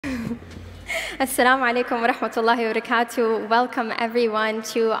Assalamu alaikum wa rahmatullahi wa barakatuh. Welcome everyone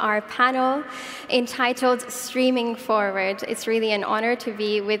to our panel entitled Streaming Forward. It's really an honor to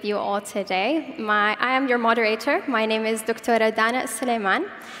be with you all today. I am your moderator. My name is Dr. Sulaiman.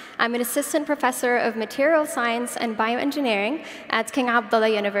 I'm an assistant professor of material science and bioengineering at King Abdullah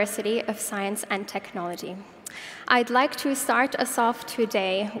University of Science and Technology. I'd like to start us off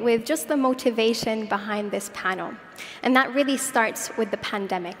today with just the motivation behind this panel, and that really starts with the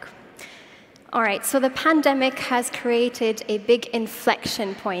pandemic. All right, so the pandemic has created a big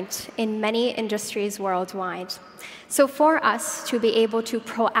inflection point in many industries worldwide. So for us to be able to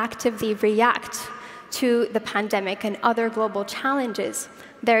proactively react to the pandemic and other global challenges,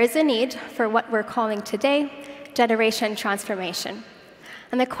 there is a need for what we're calling today generation transformation.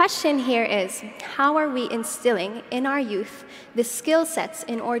 And the question here is, how are we instilling in our youth the skill sets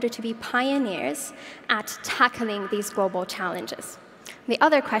in order to be pioneers at tackling these global challenges? The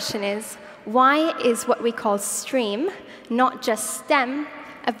other question is, why is what we call STEAM, not just STEM,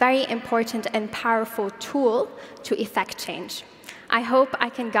 a very important and powerful tool to effect change? I hope I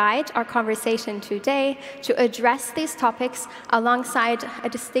can guide our conversation today to address these topics alongside a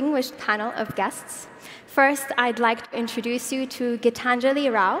distinguished panel of guests. First, I'd like to introduce you to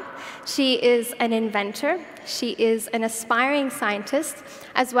Gitanjali Rao. She is an inventor, she is an aspiring scientist,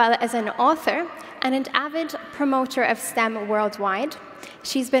 as well as an author and an avid promoter of STEM worldwide.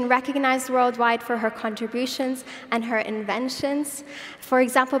 She's been recognized worldwide for her contributions and her inventions, for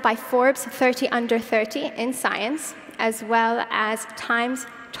example, by Forbes 30 Under 30 in science, as well as Time's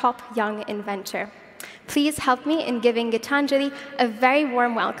Top Young Inventor. Please help me in giving Gitanjali a very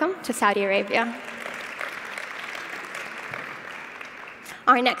warm welcome to Saudi Arabia.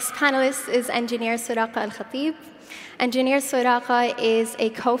 Our next panelist is engineer Soraka Al-Khatib. Engineer Soraka is a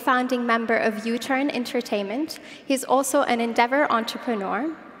co-founding member of U-Turn Entertainment. He's also an Endeavor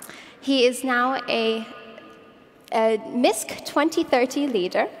entrepreneur. He is now a Misk 2030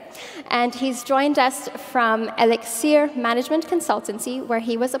 leader, and he's joined us from Elixir Management Consultancy, where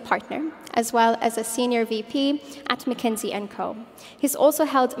he was a partner, as well as a senior VP at McKinsey & Co. He's also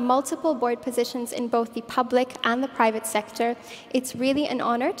held multiple board positions in both the public and the private sector. It's really an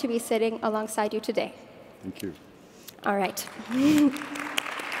honor to be sitting alongside you today. Thank you. All right.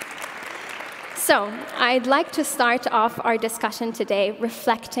 So I'd like to start off our discussion today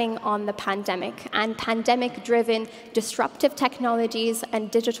reflecting on the pandemic and pandemic-driven disruptive technologies and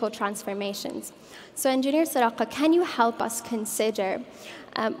digital transformations. So Engineer Soraka, can you help us consider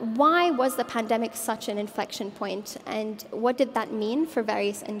why was the pandemic such an inflection point, and what did that mean for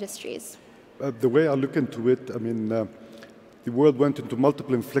various industries? The way I look into it, I mean, the world went into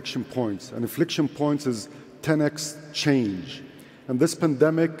multiple inflection points, and inflection points is 10x change. And this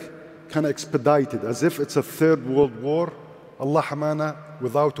pandemic kind of expedited, as if it's a third world war, Allah hamana,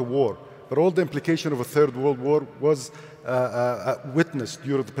 without a war. But all the implication of a third world war was witnessed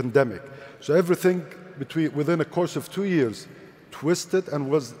during the pandemic. So everything within a course of 2 years twisted and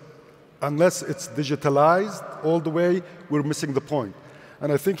was, unless it's digitalized all the way, we're missing the point.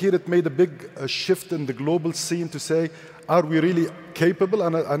 And I think here it made a big shift in the global scene to say, are we really capable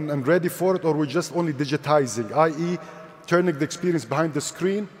and ready for it, or we're just only digitizing, i.e. turning the experience behind the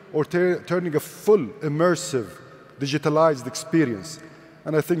screen, or turning a full, immersive, digitalized experience.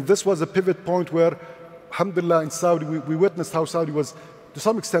 And I think this was a pivot point where, alhamdulillah, in Saudi, we witnessed how Saudi was, to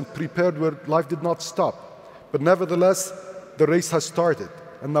some extent, prepared where life did not stop. But nevertheless, the race has started.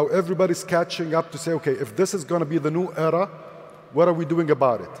 And now everybody's catching up to say, okay, if this is going to be the new era, what are we doing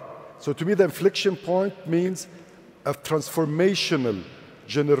about it? So to me, the inflection point means a transformational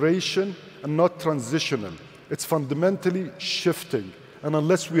generation and not transitional. It's fundamentally shifting. And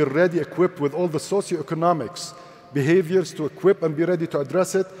unless we're ready, equipped with all the socioeconomics, behaviors to equip and be ready to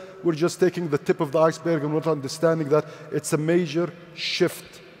address it, we're just taking the tip of the iceberg and not understanding that it's a major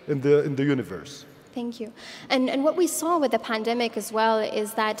shift in the universe. Thank you. And what we saw with the pandemic as well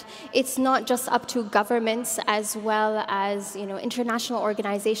is that it's not just up to governments as well as international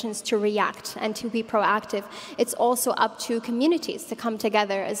organizations to react and to be proactive. It's also up to communities to come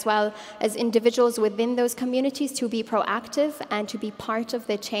together as well as individuals within those communities to be proactive and to be part of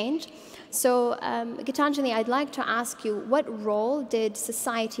the change. So, Gitanjali, I'd like to ask you, what role did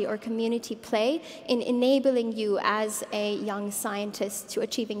society or community play in enabling you as a young scientist to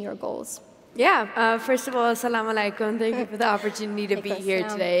achieving your goals? Yeah, first of all, assalamu alaikum. Thank you for the opportunity to be here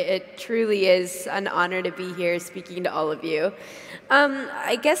today. It truly is an honor to be here speaking to all of you.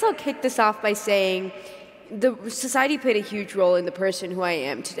 I guess I'll kick this off by saying the society played a huge role in the person who I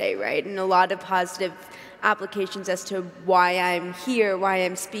am today, right? And a lot of positive applications as to why I'm here, why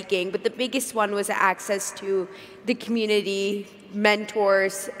I'm speaking. But the biggest one was access to the community,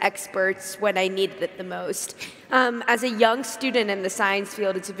 mentors, experts when I needed it the most. As a young student in the science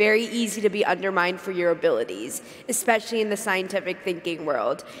field, it's very easy to be undermined for your abilities, especially in the scientific thinking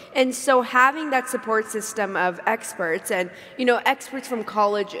world. And so having that support system of experts and, experts from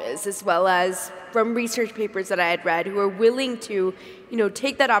colleges as well as from research papers that I had read who are willing to,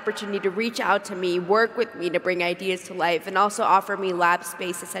 take that opportunity to reach out to me, work with me to bring ideas to life, and also offer me lab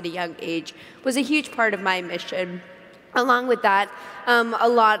spaces at a young age was a huge part of my mission. Along with that, a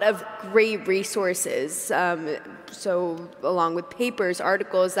lot of great resources. So along with papers,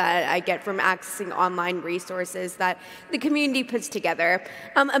 articles that I get from accessing online resources that the community puts together.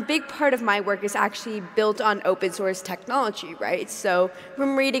 A big part of my work is actually built on open source technology, right? So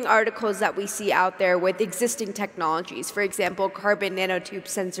from reading articles that we see out there with existing technologies, for example, carbon nanotube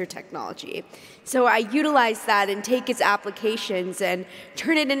sensor technology. So I utilize that and take its applications and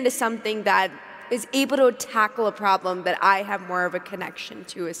turn it into something that is able to tackle a problem that I have more of a connection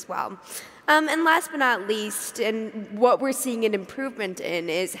to as well. And last but not least, and what we're seeing an improvement in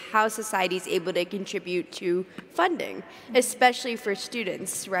is how society is able to contribute to funding, especially for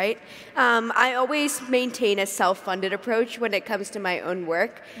students, right? I always maintain a self-funded approach when it comes to my own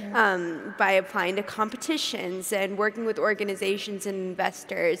work by applying to competitions and working with organizations and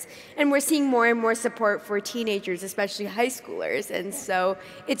investors. And we're seeing more and more support for teenagers, especially high schoolers. And so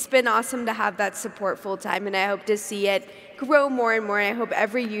it's been awesome to have that support full-time, and I hope to see it grow more and more. I hope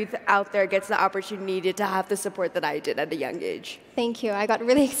every youth out there gets the opportunity to have the support that I did at a young age. Thank you. I got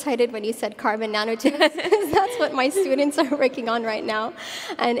really excited when you said carbon nanotubes. That's what my students are working on right now.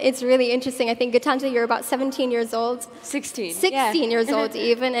 And it's really interesting. I think, Gitanjali, you're about 17 years old. 16. 16 years old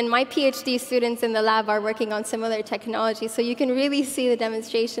even. And my PhD students in the lab are working on similar technology. So you can really see the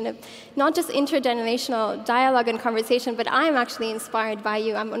demonstration of not just intergenerational dialogue and conversation, but I'm actually inspired by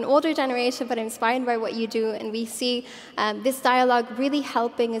you. I'm an older generation, but I'm inspired by what you do. And we see this dialogue really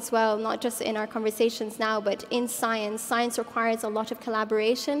helping as well, not just in our conversations now, but in science. Science requires a lot of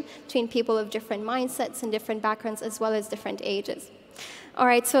collaboration between people of different mindsets and different backgrounds, as well as different ages. All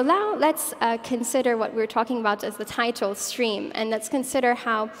right, so now let's consider what we're talking about as the title, STREAM, and let's consider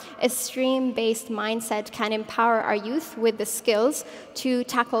how a STREAM-based mindset can empower our youth with the skills to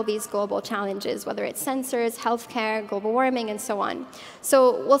tackle these global challenges, whether it's sensors, healthcare, global warming, and so on.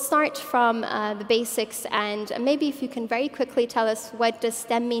 So we'll start from the basics, and maybe if you can very quickly tell us, what does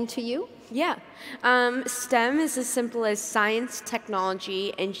STEM mean to you? Yeah. STEM is as simple as science,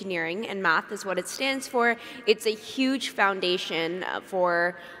 technology, engineering, and math is what it stands for. It's a huge foundation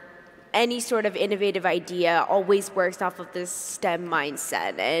for any sort of innovative idea. Always works off of this STEM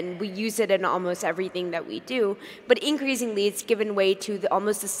mindset, and we use it in almost everything that we do, but increasingly it's given way to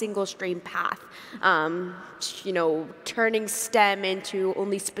almost a single stream path. Turning STEM into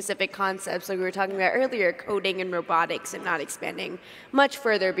only specific concepts like we were talking about earlier, coding and robotics, and not expanding much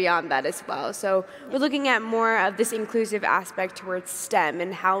further beyond that as well. So we're looking at more of this inclusive aspect towards STEM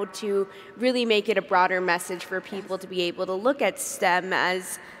and how to really make it a broader message for people to be able to look at STEM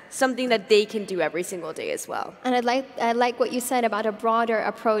as something that they can do every single day as well. And I like what you said about a broader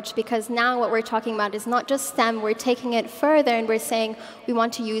approach, because now what we're talking about is not just STEM, we're taking it further and we're saying we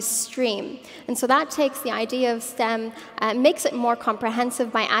want to use STREAM. And so that takes the idea of STEM, makes it more comprehensive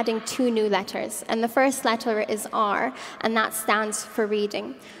by adding 2 new letters. And the first letter is R, and that stands for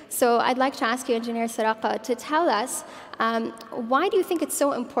reading. So I'd like to ask you, Engineer Soraka, to tell us, why do you think it's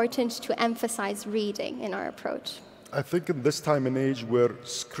so important to emphasize reading in our approach? I think in this time and age where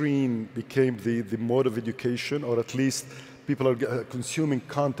screen became the mode of education, or at least people are consuming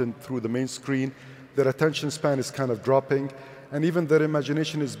content through the main screen, their attention span is kind of dropping, and even their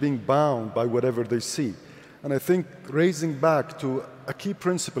imagination is being bound by whatever they see. And I think raising back to a key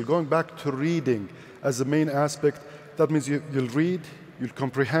principle, going back to reading as the main aspect, that means you'll read, you'll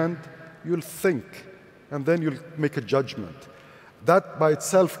comprehend, you'll think, and then you'll make a judgment. That by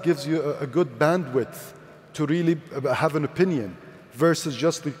itself gives you a good bandwidth to really have an opinion versus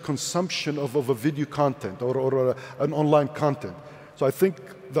just the consumption of a video content or an online content. So I think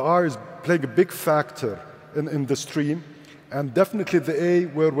the R is playing a big factor in the stream, and definitely the A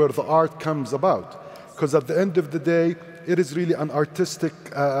where the art comes about. Because at the end of the day, it is really an artistic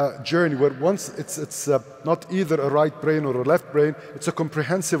journey where once it's not either a right brain or a left brain, it's a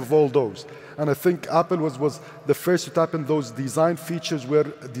comprehensive of all those. And I think Apple was the first to tap in those design features where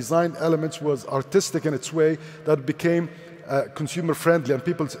design elements was artistic in its way that became consumer friendly and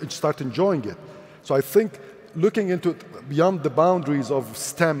people start enjoying it. So I think looking into it beyond the boundaries of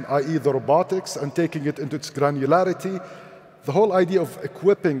STEM, i.e. the robotics, and taking it into its granularity, the whole idea of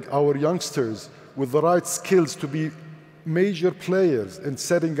equipping our youngsters with the right skills to be major players in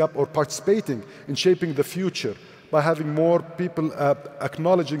setting up or participating in shaping the future by having more people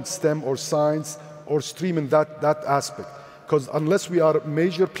acknowledging STEM or science or STEAM in that aspect. Because unless we are a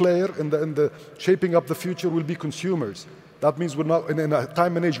major player in the shaping up the future, we'll be consumers. That means we're not, in a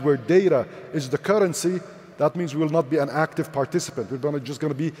time and age where data is the currency, that means we will not be an active participant. We're just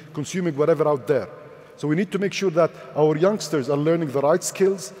going to be consuming whatever out there. So we need to make sure that our youngsters are learning the right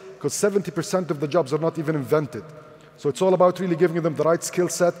skills, because 70% of the jobs are not even invented. So it's all about really giving them the right skill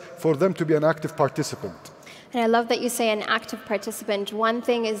set for them to be an active participant. And I love that you say an active participant. One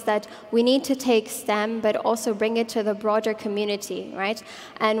thing is that we need to take STEM, but also bring it to the broader community, right?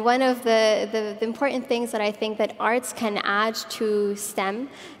 And one of the important things that I think that arts can add to STEM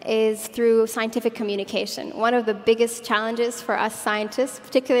is through scientific communication. One of the biggest challenges for us scientists,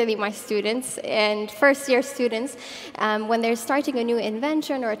 particularly my students and first-year students, when they're starting a new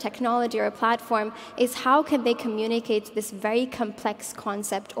invention or a technology or a platform, is how can they communicate this very complex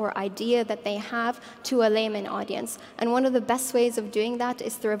concept or idea that they have to a layman audience. And one of the best ways of doing that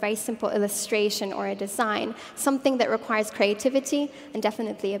is through a very simple illustration or a design, something that requires creativity and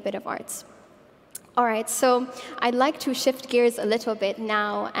definitely a bit of arts. All right, so I'd like to shift gears a little bit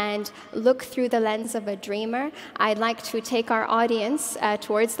now and look through the lens of a dreamer. I'd like to take our audience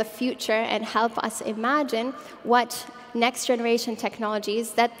towards the future and help us imagine what next generation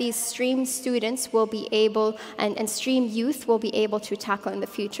technologies that these STREAM students will be able, and STREAM youth will be able to tackle in the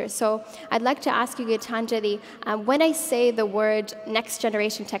future. So I'd like to ask you, Gitanjali, when I say the word next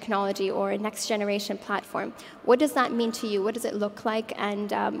generation technology or next generation platform, what does that mean to you? What does it look like?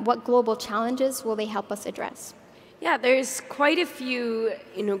 And what global challenges will they help us address? Yeah, there's quite a few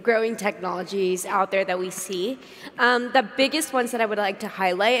growing technologies out there that we see. The biggest ones that I would like to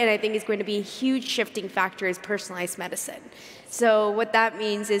highlight, and I think is going to be a huge shifting factor, is personalized medicine. So what that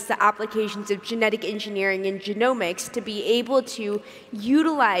means is the applications of genetic engineering and genomics to be able to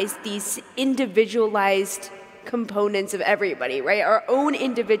utilize these individualized components of everybody, right? Our own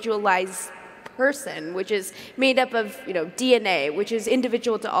individualized person, which is made up of DNA, which is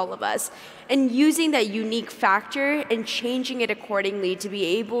individual to all of us, and using that unique factor and changing it accordingly to be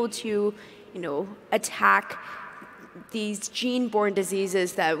able to attack these gene-borne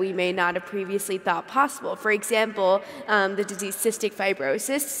diseases that we may not have previously thought possible. For example, the disease cystic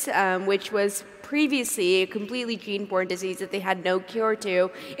fibrosis, which was previously a completely gene-borne disease that they had no cure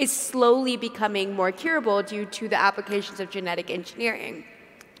to, is slowly becoming more curable due to the applications of genetic engineering.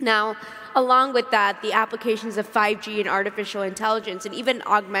 Now, along with that, the applications of 5G and artificial intelligence and even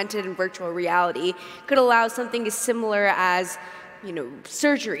augmented and virtual reality could allow something as similar as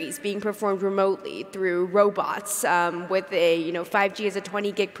surgeries being performed remotely through robots with a 5G is a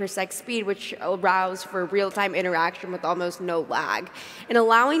 20 gig per sec speed, which allows for real-time interaction with almost no lag. And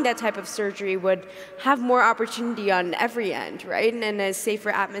allowing that type of surgery would have more opportunity on every end, right? And a safer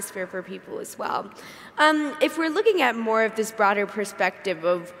atmosphere for people as well. If we're looking at more of this broader perspective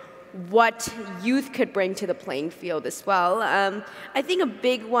of what youth could bring to the playing field as well, I think a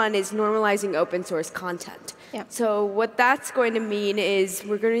big one is normalizing open source content. Yeah. So what that's going to mean is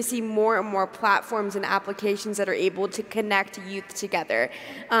we're going to see more and more platforms and applications that are able to connect youth together,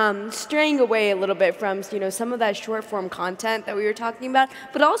 straying away a little bit from some of that short form content that we were talking about,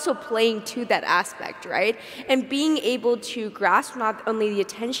 but also playing to that aspect, right? And being able to grasp not only the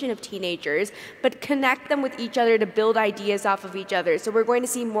attention of teenagers, but connect them with each other to build ideas off of each other. So we're going to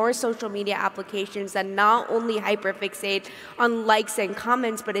see more social media applications that not only hyperfixate on likes and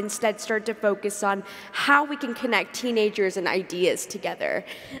comments, but instead start to focus on how we can connect teenagers and ideas together.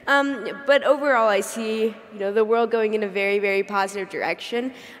 But overall, I see the world going in a very, very positive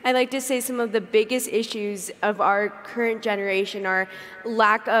direction. I like to say some of the biggest issues of our current generation are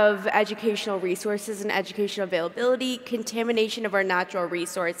lack of educational resources and educational availability, contamination of our natural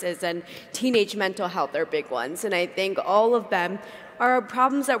resources, and teenage mental health are big ones. And I think all of them are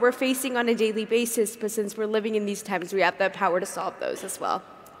problems that we're facing on a daily basis, but since we're living in these times, we have the power to solve those as well.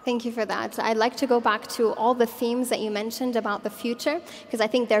 Thank you for that. I'd like to go back to all the themes that you mentioned about the future, because I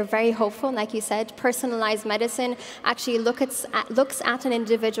think they're very hopeful. Like you said, personalized medicine actually looks at an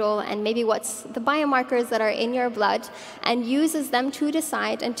individual and maybe what's the biomarkers that are in your blood and uses them to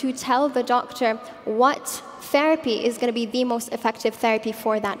decide and to tell the doctor what therapy is going to be the most effective therapy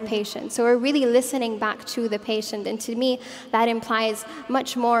for that patient. So we're really listening back to the patient. And to me, that implies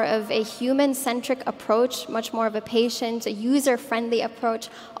much more of a human-centric approach, much more of a patient, a user-friendly approach.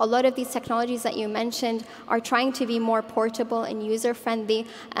 A lot of these technologies that you mentioned are trying to be more portable and user-friendly.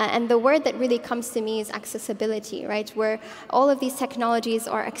 And the word that really comes to me is accessibility, right? Where all of these technologies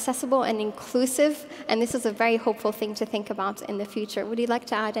are accessible and inclusive. And this is a very hopeful thing to think about in the future. Would you like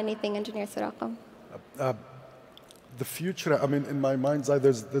to add anything, Engineer Soraka? The future, I mean, in my mind's eye,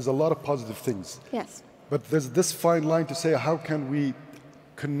 there's a lot of positive things. Yes. But there's this fine line to say, how can we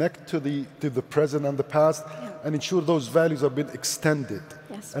connect to the present and the past and ensure those values are being extended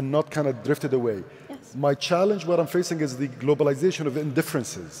and not kind of drifted away. My challenge, what I'm facing, is the globalization of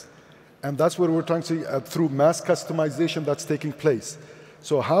indifferences. And that's where we're trying to see through mass customization that's taking place.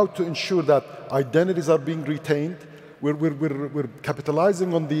 So how to ensure that identities are being retained. We're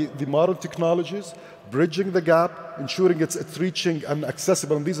capitalizing on the modern technologies, bridging the gap, ensuring it's reaching and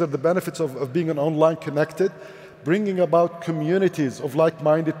accessible. And these are the benefits of being an online connected, bringing about communities of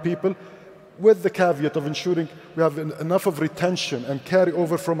like-minded people, with the caveat of ensuring we have enough of retention and carry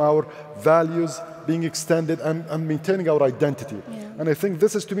over from our values being extended and maintaining our identity. And I think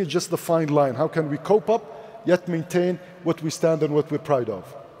this is, to me, just the fine line. How can we cope up, yet maintain what we stand and what we're proud of?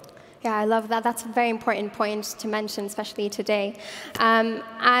 Yeah, I love that. That's a very important point to mention, especially today.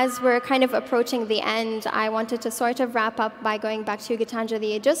 As we're kind of approaching the end, I wanted to sort of wrap up by going back to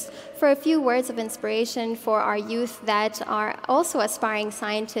Gitanjali, just for a few words of inspiration for our youth that are also aspiring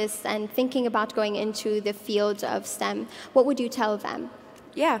scientists and thinking about going into the field of STEM. What would you tell them?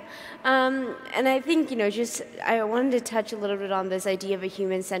 Yeah, and I think, I wanted to touch a little bit on this idea of a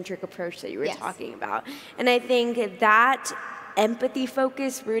human-centric approach that you were talking about. And I think that empathy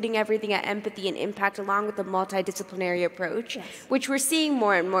focus, rooting everything at empathy and impact, along with the multidisciplinary approach, which we're seeing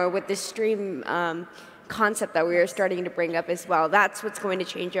more and more with the stream concept that we are starting to bring up as well. That's what's going to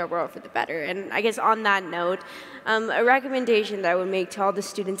change our world for the better. And I guess on that note, a recommendation that I would make to all the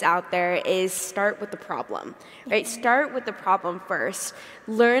students out there is start with the problem, right? Start with the problem first.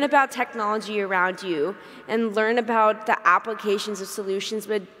 Learn about technology around you and learn about the applications of solutions,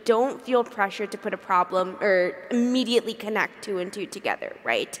 but don't feel pressure to put a problem or immediately connect two and two together,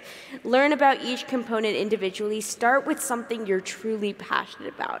 right? Learn about each component individually. Start with something you're truly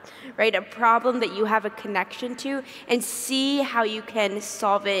passionate about, right? A problem that you have a connection to, and see how you can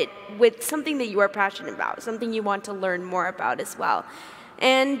solve it with something that you are passionate about, something you want to learn more about as well.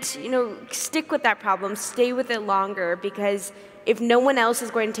 And, stick with that problem, stay with it longer, because if no one else is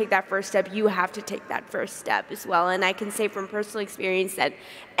going to take that first step, you have to take that first step as well. And I can say from personal experience that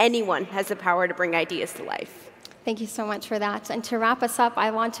anyone has the power to bring ideas to life. Thank you so much for that. And to wrap us up, I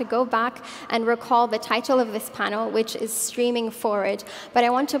want to go back and recall the title of this panel, which is Streaming Forward. But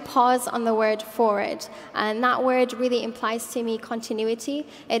I want to pause on the word forward. And that word really implies to me continuity.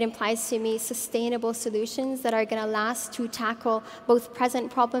 It implies to me sustainable solutions that are going to last to tackle both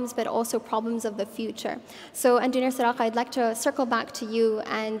present problems, but also problems of the future. So, Engineer Soraka, I'd like to circle back to you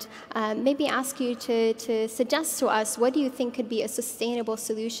and maybe ask you to suggest to us, what do you think could be a sustainable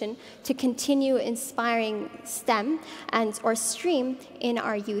solution to continue inspiring STEM or STREAM in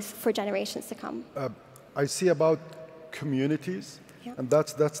our youth for generations to come? I see about communities, and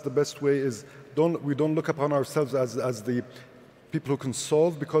that's the best way. Is we don't look upon ourselves as the people who can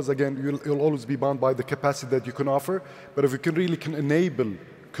solve, because again you'll always be bound by the capacity that you can offer. But if we can really enable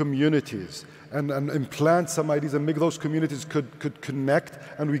communities and implant some ideas and make those communities could connect,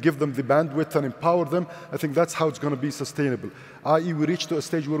 and we give them the bandwidth and empower them, I think that's how it's going to be sustainable. I.e., we reach to a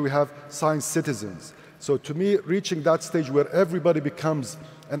stage where we have science citizens. So to me, reaching that stage where everybody becomes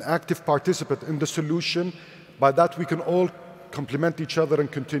an active participant in the solution, by that we can all complement each other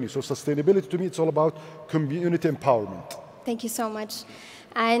and continue. So sustainability, to me, it's all about community empowerment. Thank you so much.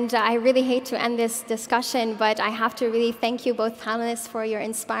 And I really hate to end this discussion, but I have to really thank you both panelists for your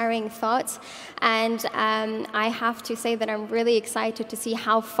inspiring thoughts. And I have to say that I'm really excited to see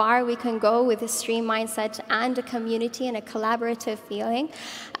how far we can go with a STREAM mindset and a community and a collaborative feeling.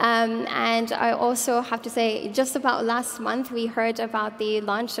 And I also have to say, just about last month, we heard about the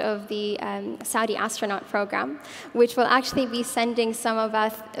launch of the Saudi astronaut program, which will actually be sending some of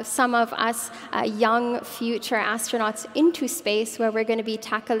us young future astronauts into space, where we're going to be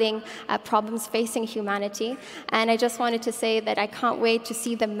tackling problems facing humanity. And I just wanted to say that I can't wait to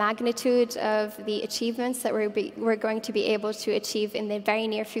see the magnitude of the achievements that we're going to be able to achieve in the very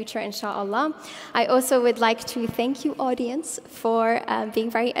near future, inshallah. I also would like to thank you, audience, for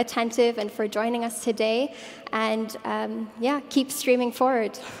being very attentive and for joining us today. And yeah, keep streaming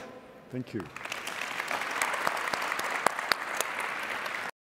forward. Thank you.